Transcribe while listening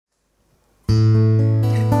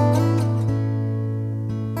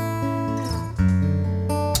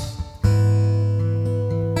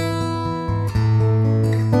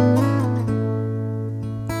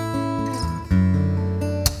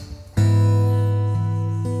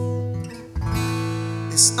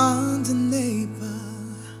on the neighbor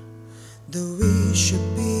that we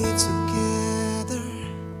should be together.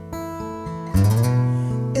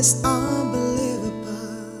 It's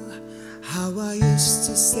unbelievable how I used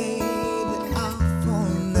to say that I'll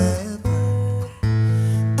forever.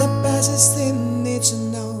 The best thing you need to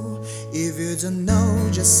know, if you don't know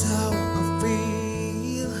just how I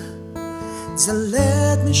feel, so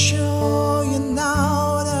let me show you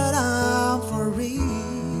now that I'm for real.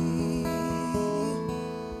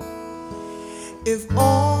 If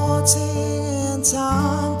all taking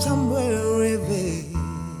time will reveal,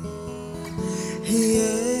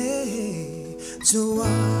 yeah, so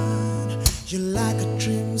what you like a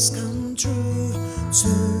dreams come true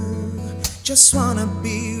too. Just wanna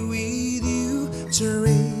be with you to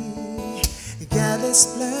read. Got this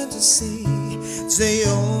plan to see. The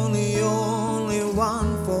only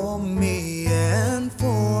one for me and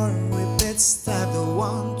for repeats that the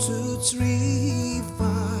 1, 2, 3,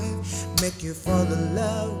 5 make you fall in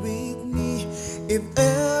love with me. If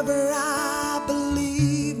ever I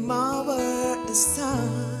believe my word is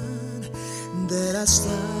done, that I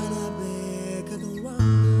start a bigger one.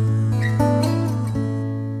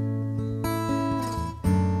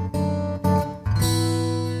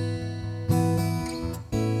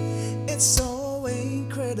 It's so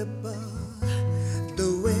incredible the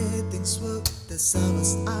way things work. That's how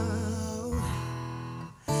it's out,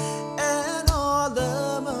 and all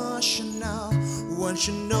the emotional. Once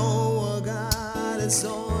you know what God is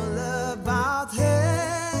all about,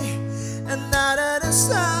 hey, and now that it's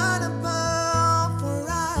unable for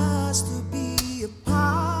us to be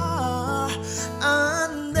apart, I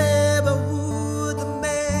never would have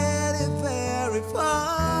made it very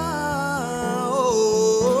far.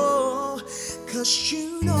 Oh, 'cause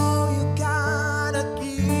you know you got a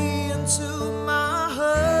key into my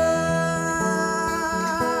heart.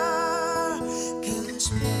 'Cause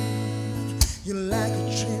you like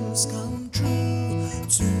your dreams come true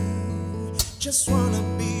too. Just wanna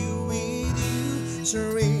be with you to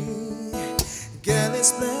read. Get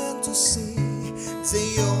this plan to see. The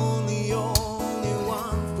only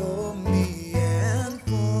one for me and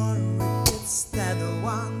for it's that the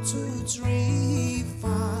 1, 2, 3,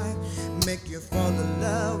 5 make you fall in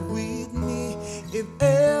love with me. If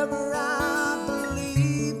ever I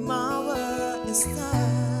believe my word is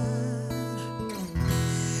done,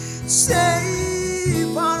 say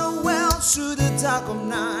farewell to the dark of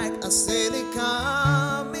night. I say the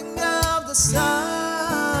coming of the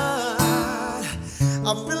sun.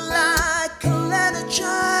 I feel like a little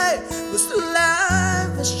child, but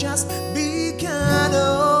life has just begun.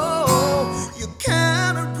 Oh, you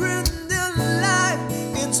came and bring the life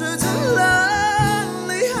into the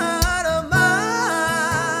lonely heart of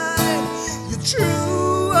mine. You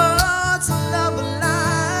true heart to love a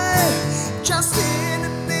life, just in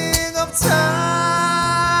the nick of time.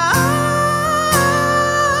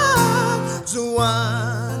 So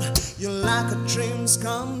one, you like a dreams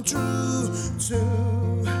come true too.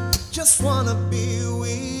 Just wanna be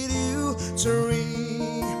with you to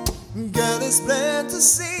read. Got this plan to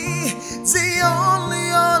see. The only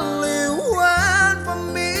one for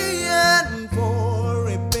me and for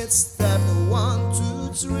repeats that the 1, 2,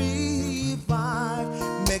 3, 5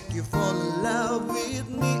 make you fall in love with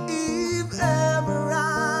me. If ever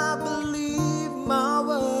I believe my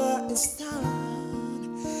word is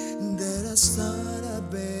done, that I start a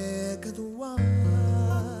back at the one.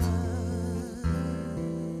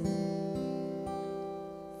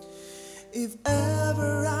 If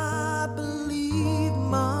ever I believe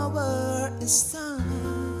my word is done,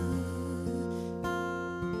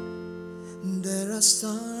 that I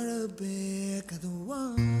start a back at the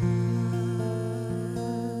one.